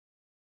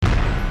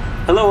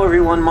Hello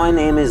everyone, my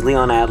name is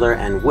Leon Adler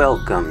and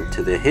welcome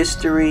to the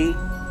History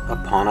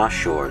Upon Our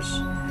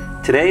Shores.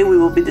 Today we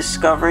will be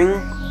discovering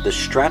the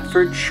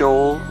Stratford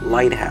Shoal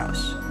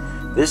Lighthouse.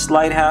 This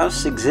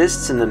lighthouse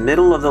exists in the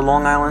middle of the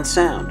Long Island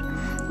Sound.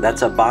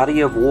 That's a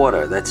body of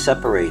water that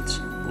separates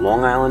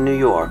Long Island, New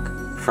York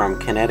from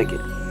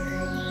Connecticut.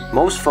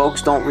 Most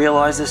folks don't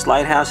realize this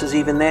lighthouse is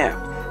even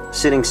there.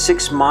 Sitting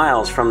 6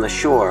 miles from the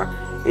shore,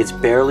 it's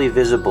barely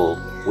visible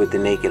with the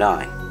naked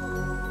eye.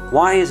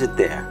 Why is it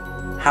there?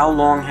 How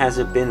long has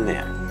it been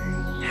there?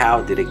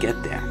 How did it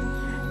get there?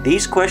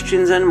 These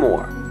questions and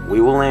more we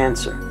will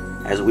answer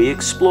as we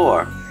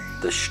explore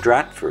the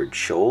Stratford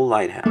Shoal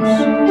Lighthouse.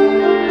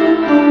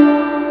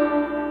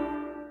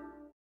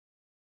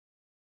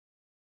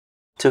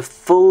 To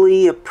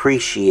fully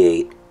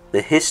appreciate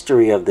the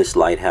history of this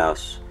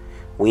lighthouse,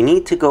 we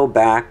need to go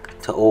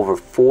back to over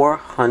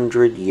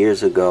 400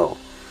 years ago.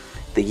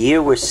 The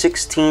year was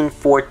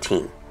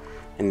 1614.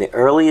 And the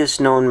earliest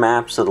known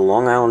maps of the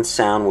Long Island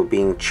Sound were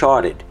being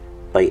charted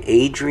by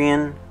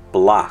Adrian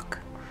Block.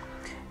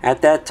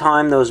 At that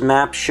time, those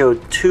maps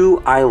showed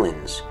 2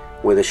 islands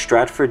where the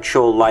Stratford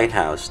Shoal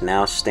Lighthouse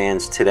now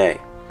stands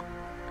today.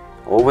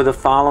 Over the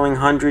following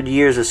 100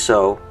 years or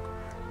so,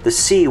 the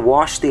sea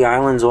washed the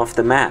islands off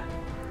the map,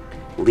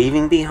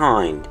 leaving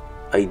behind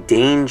a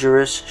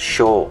dangerous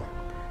shoal.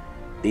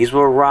 These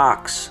were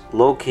rocks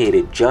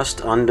located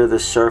just under the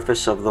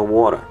surface of the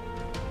water.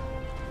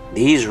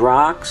 These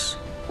rocks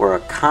were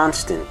a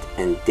constant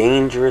and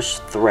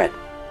dangerous threat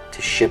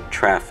to ship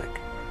traffic.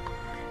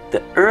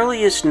 The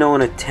earliest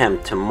known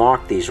attempt to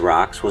mark these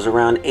rocks was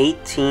around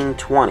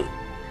 1820,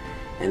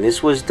 and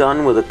this was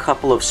done with a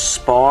couple of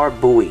spar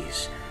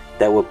buoys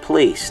that were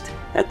placed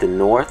at the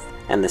north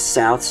and the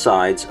south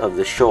sides of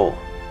the shoal.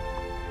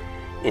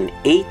 In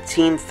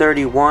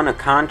 1831, a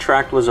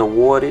contract was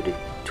awarded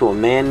to a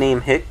man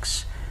named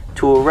Hicks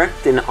to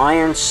erect an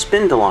iron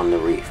spindle on the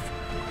reef,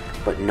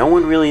 but no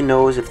one really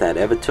knows if that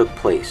ever took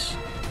place.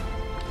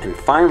 And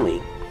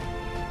finally,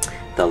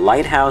 the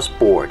Lighthouse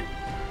Board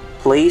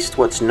placed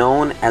what's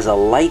known as a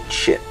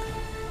lightship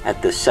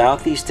at the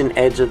southeastern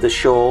edge of the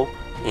shoal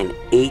in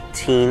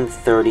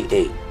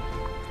 1838.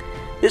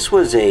 This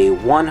was a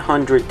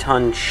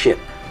 100-ton ship,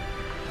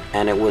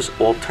 and it was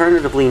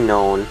alternatively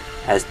known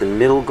as the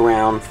Middle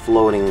Ground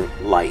Floating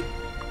Light,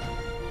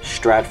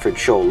 Stratford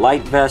Shoal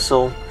Light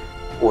Vessel,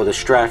 or the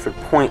Stratford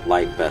Point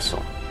Light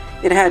Vessel.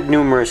 It had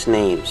numerous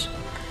names,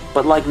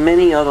 but like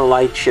many other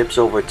lightships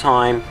over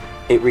time,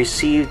 it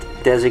received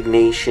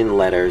designation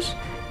letters,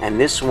 and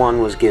this one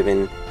was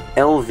given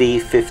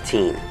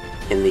LV-15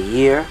 in the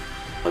year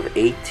of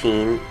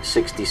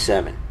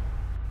 1867.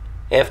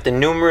 After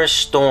numerous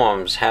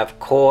storms have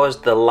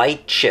caused the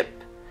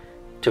lightship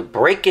to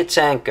break its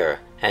anchor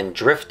and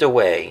drift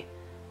away,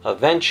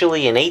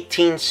 eventually in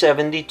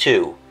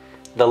 1872,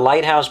 the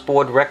Lighthouse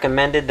Board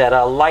recommended that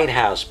a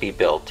lighthouse be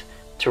built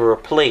to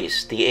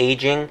replace the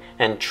aging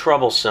and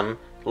troublesome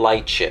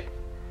lightship.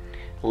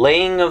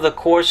 Laying of the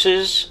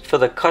courses for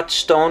the cut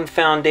stone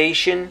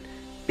foundation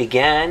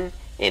began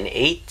in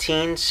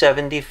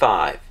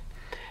 1875,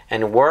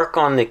 and work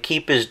on the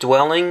keeper's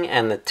dwelling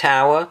and the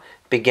tower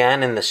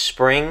began in the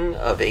spring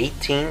of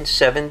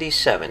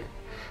 1877,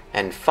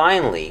 and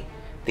finally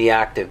the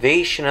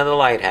activation of the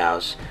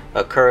lighthouse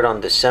occurred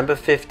on December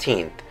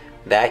 15th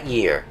that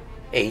year,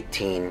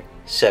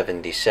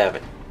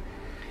 1877.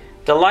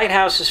 The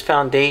lighthouse's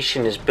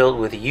foundation is built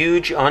with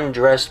huge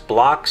undressed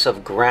blocks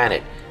of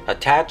granite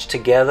attached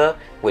together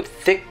with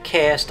thick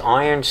cast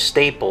iron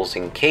staples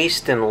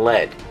encased in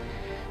lead.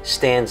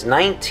 Stands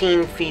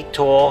 19 feet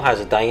tall, has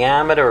a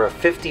diameter of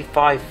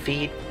 55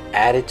 feet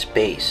at its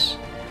base.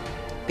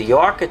 The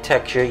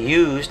architecture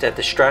used at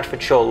the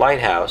Stratford Shoal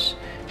Lighthouse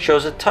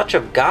shows a touch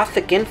of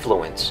Gothic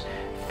influence,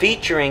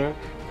 featuring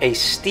a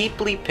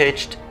steeply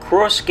pitched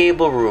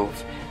cross-gable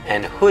roof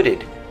and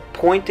hooded,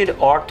 pointed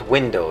arched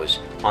windows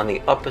on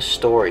the upper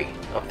story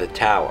of the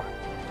tower.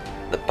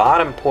 The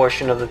bottom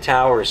portion of the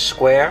tower is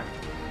square,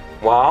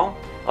 while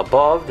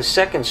above the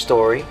second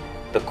story,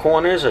 the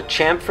corners are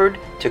chamfered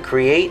to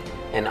create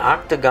an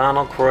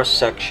octagonal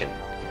cross-section.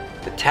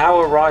 The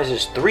tower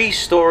rises 3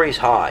 stories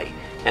high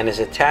and is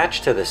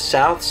attached to the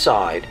south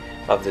side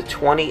of the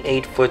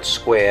 28-foot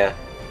square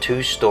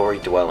 2-story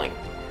dwelling.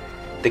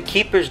 The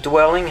keeper's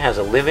dwelling has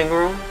a living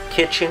room,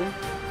 kitchen,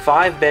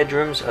 5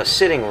 bedrooms, a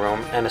sitting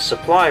room, and a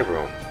supply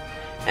room,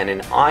 and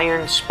an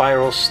iron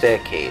spiral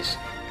staircase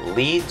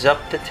leads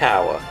up the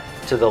tower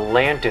to the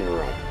lantern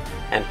room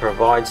and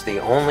provides the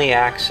only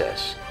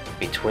access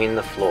between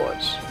the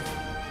floors.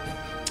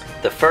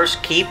 The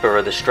first keeper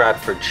of the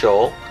Stratford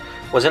Shoal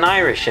was an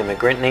Irish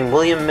immigrant named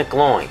William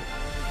McLoyne.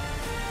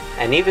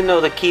 And even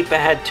though the keeper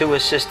had 2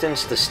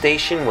 assistants, the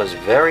station was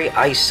very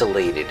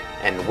isolated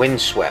and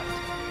windswept.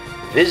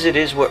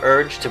 Visitors were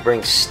urged to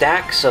bring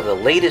stacks of the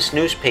latest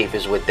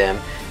newspapers with them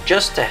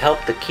just to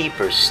help the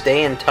keepers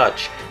stay in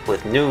touch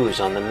with news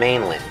on the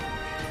mainland.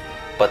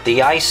 But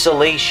the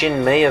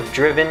isolation may have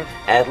driven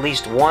at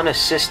least one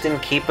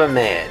assistant keeper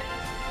mad.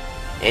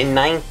 In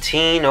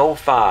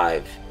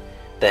 1905,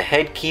 The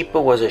head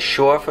keeper was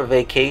ashore for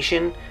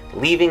vacation,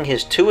 leaving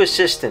his 2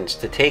 assistants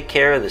to take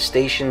care of the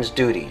station's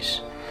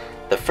duties.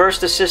 The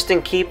first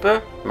assistant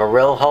keeper,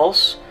 Morrell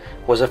Hulse,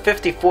 was a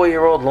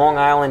 54-year-old Long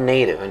Island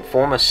native and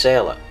former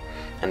sailor,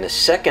 and the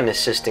second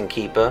assistant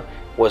keeper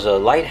was a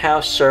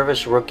lighthouse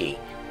service rookie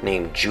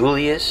named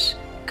Julius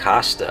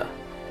Costa.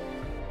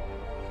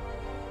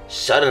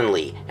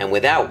 Suddenly, and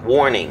without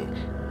warning,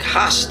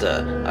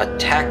 Costa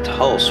attacked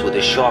Hulse with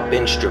a sharp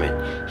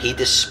instrument. He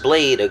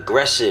displayed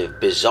aggressive,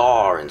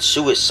 bizarre, and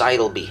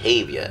suicidal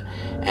behavior,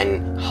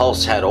 and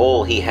Hulse had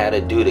all he had to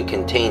do to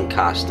contain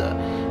Costa.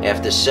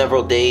 After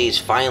several days,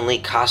 finally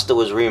Costa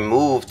was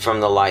removed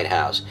from the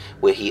lighthouse,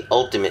 where he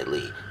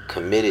ultimately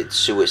committed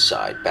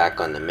suicide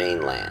back on the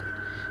mainland.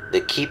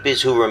 The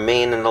keepers who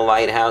remain in the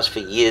lighthouse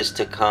for years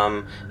to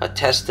come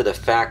attest to the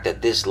fact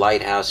that this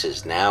lighthouse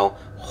is now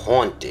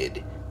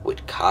haunted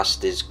with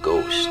Costa's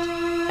ghost,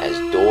 as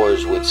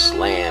doors would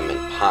slam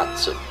and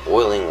pots of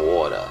boiling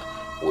water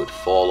would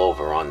fall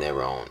over on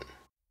their own.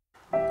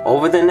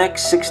 Over the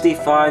next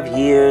 65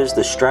 years,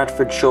 the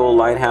Stratford Shoal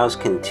Lighthouse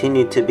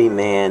continued to be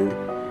manned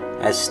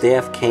as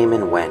staff came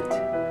and went,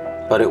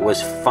 but it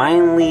was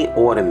finally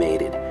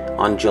automated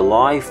on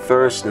July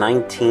 1st,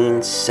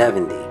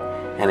 1970,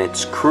 and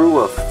its crew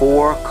of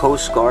 4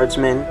 Coast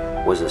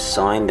Guardsmen was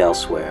assigned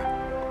elsewhere.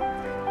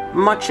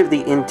 Much of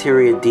the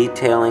interior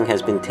detailing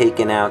has been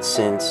taken out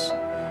since,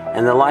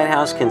 and the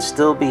lighthouse can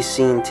still be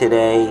seen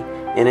today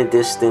in a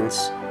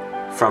distance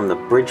from the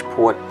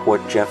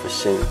Bridgeport-Port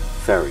Jefferson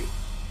ferry.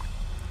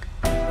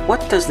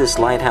 What does this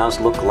lighthouse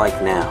look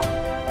like now?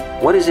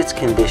 What is its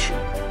condition?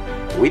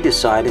 We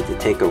decided to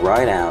take a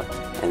ride out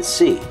and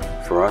see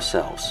for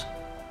ourselves.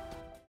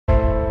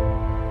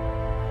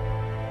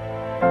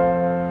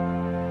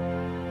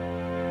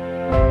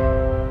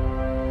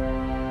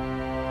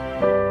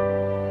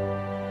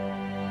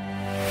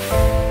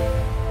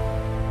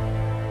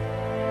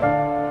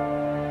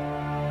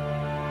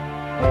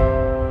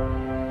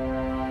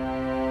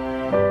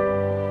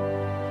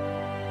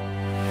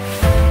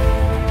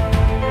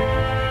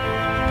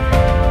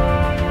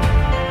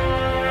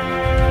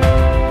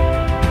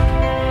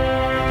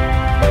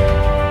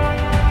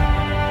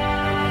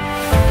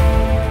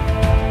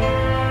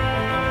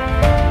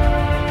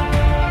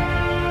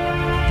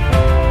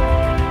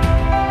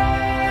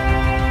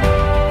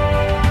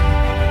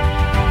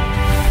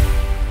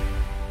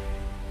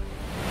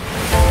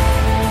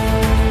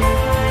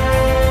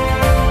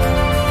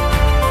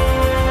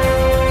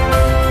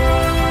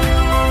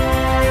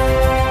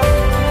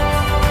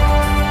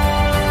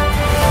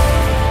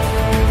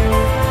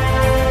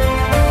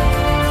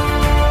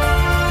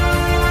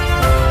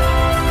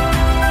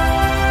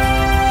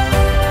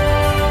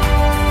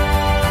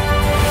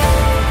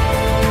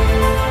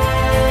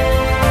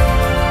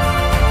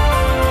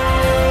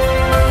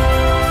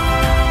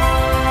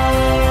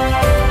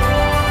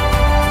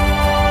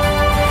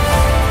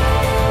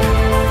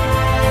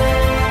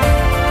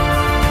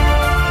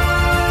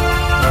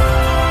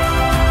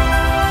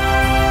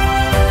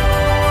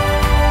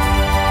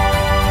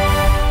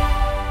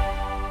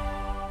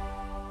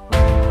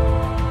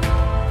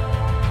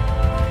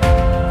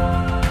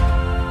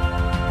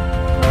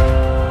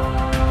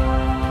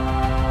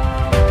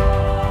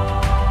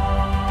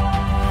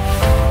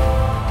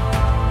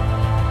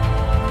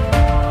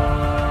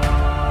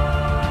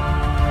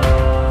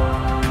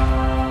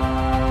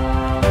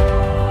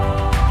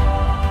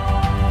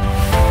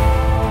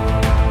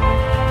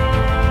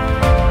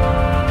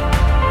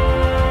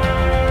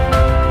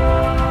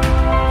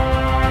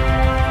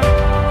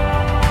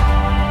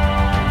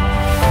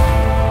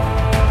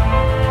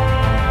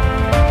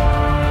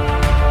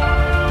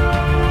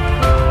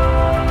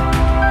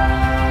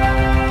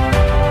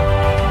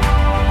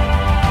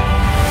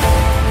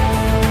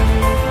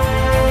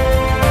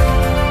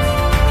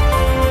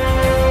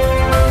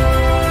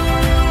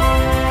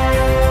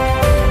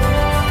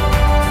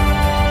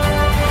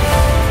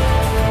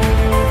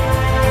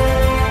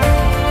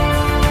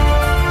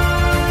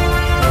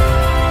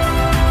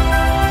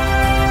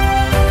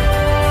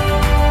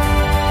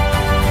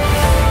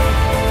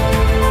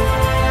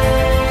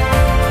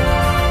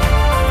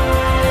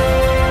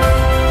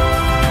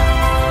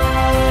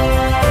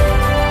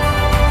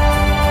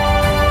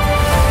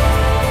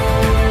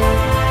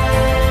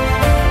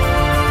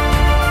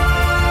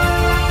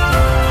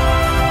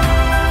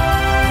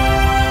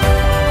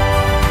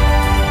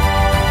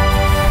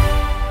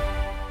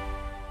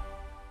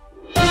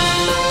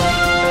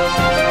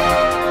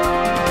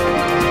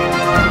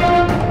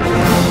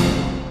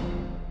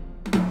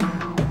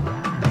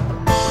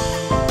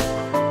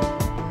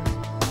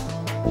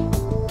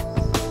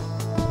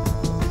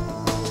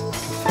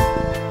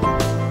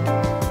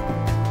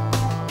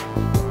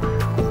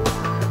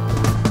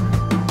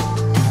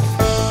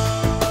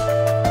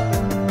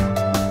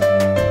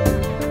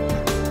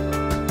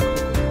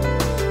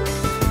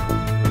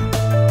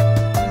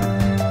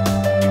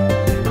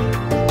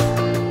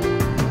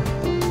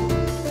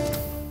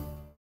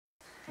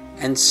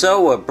 And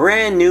so a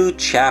brand new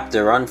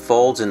chapter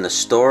unfolds in the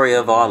story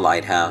of our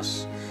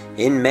lighthouse.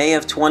 In May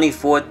of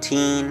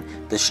 2014,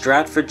 the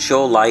Stratford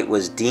Shoal Light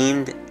was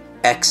deemed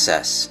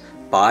excess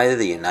by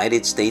the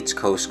United States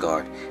Coast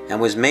Guard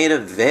and was made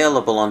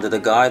available under the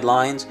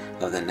guidelines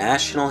of the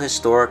National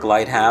Historic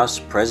Lighthouse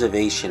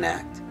Preservation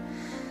Act.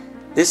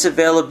 This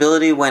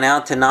availability went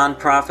out to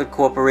nonprofit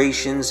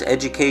corporations,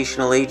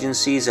 educational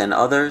agencies, and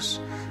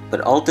others,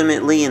 but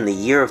ultimately in the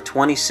year of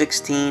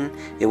 2016,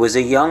 it was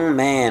a young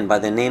man by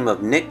the name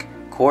of Nick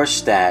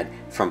Korstad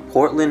from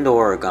Portland,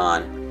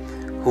 Oregon,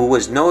 who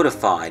was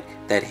notified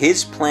that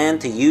his plan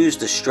to use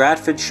the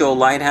Stratford Shoal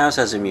Lighthouse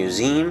as a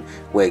museum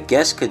where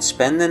guests could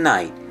spend the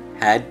night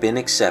had been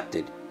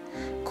accepted.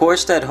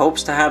 Korstad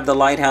hopes to have the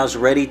lighthouse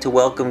ready to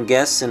welcome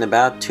guests in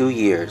about 2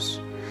 years.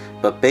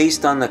 But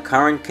based on the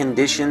current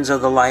conditions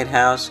of the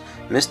lighthouse,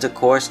 Mr.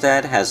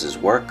 Korstad has his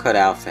work cut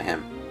out for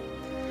him.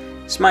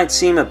 This might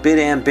seem a bit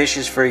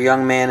ambitious for a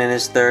young man in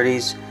his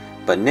 30s,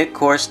 but Nick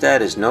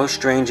Korstad is no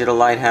stranger to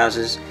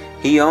lighthouses.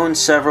 He owns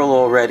several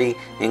already,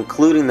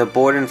 including the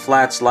Borden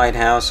Flats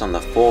Lighthouse on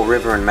the Fall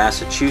River in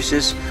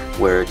Massachusetts,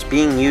 where it's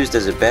being used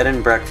as a bed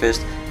and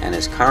breakfast and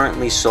is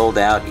currently sold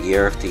out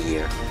year after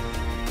year.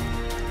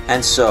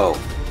 And so,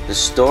 the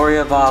story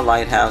of our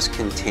lighthouse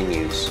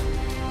continues.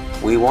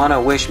 We want to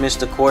wish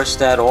Mr.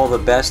 Korstad all the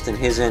best in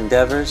his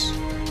endeavors,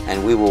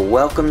 and we will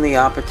welcome the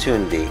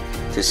opportunity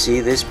to see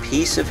this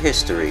piece of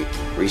history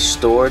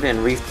restored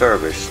and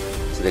refurbished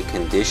to the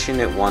condition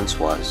it once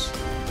was.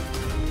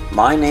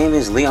 My name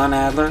is Leon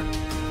Adler,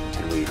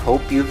 and we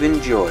hope you've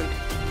enjoyed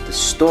the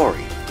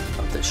story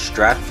of the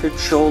Stratford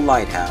Shoal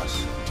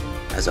Lighthouse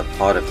as a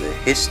part of the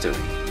history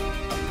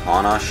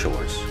upon our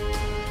shores.